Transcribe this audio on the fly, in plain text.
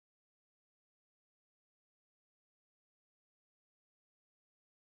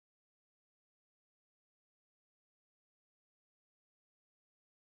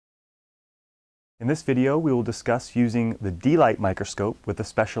In this video, we will discuss using the D-Light microscope with a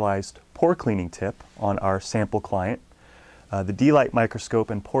specialized pore cleaning tip on our sample client. The D-Light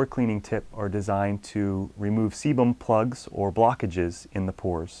microscope and pore cleaning tip are designed to remove sebum plugs or blockages in the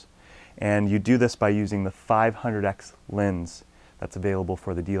pores. And you do this by using the 500x lens that's available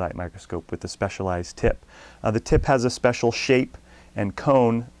for the D-Light microscope with the specialized tip. The tip has a special shape and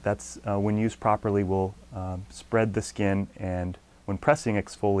cone that's, when used properly, will spread the skin and when pressing,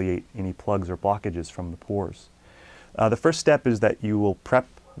 exfoliate any plugs or blockages from the pores. The first step is that you will prep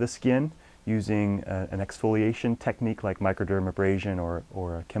the skin using an exfoliation technique like microdermabrasion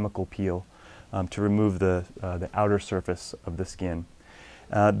or a chemical peel to remove the outer surface of the skin.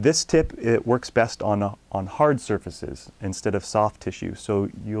 This tip, it works best on hard surfaces instead of soft tissue, so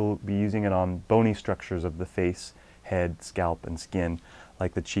you'll be using it on bony structures of the face, head, scalp, and skin,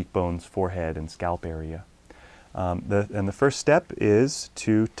 like the cheekbones, forehead, and scalp area. The first step is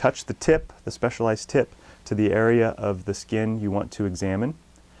to touch the tip, the specialized tip, to the area of the skin you want to examine,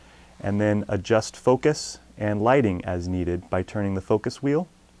 and then adjust focus and lighting as needed by turning the focus wheel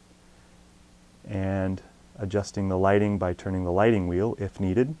and adjusting the lighting by turning the lighting wheel if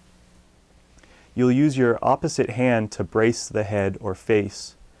needed. You'll use your opposite hand to brace the head or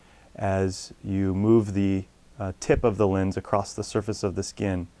face as you move the tip of the lens across the surface of the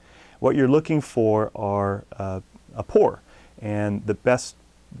skin. What you're looking for are a pore, and the best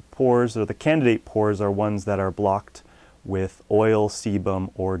pores, or the candidate pores, are ones that are blocked with oil, sebum,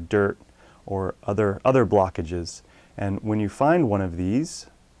 or dirt, or other blockages. And when you find one of these,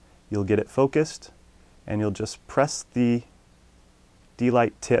 you'll get it focused, and you'll just press the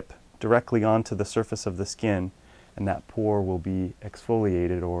D-Light tip directly onto the surface of the skin, and that pore will be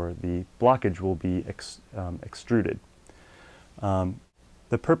exfoliated, or the blockage will be extruded.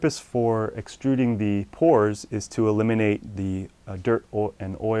 The purpose for extruding the pores is to eliminate the dirt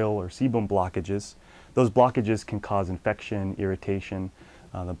and oil or sebum blockages. Those blockages can cause infection, irritation.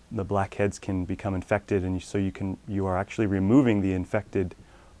 The blackheads can become infected, and so you are actually removing the infected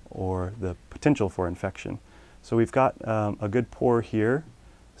or the potential for infection. So we've got a good pore here,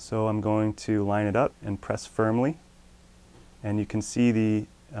 so I'm going to line it up and press firmly, and you can see the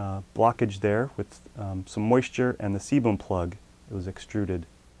blockage there with some moisture and the sebum plug. It was extruded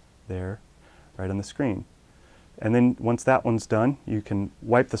there, right on the screen. And then once that one's done, you can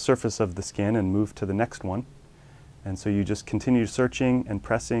wipe the surface of the skin and move to the next one. And so you just continue searching and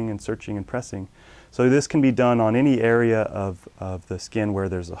pressing and searching and pressing. So this can be done on any area of the skin where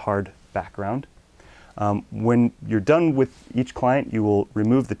there's a hard background. When you're done with each client, you will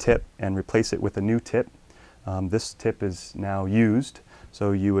remove the tip and replace it with a new tip. This tip is now used,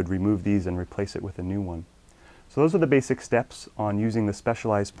 so you would remove these and replace it with a new one. So those are the basic steps on using the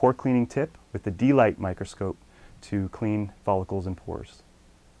specialized pore cleaning tip with the D-Light microscope to clean follicles and pores.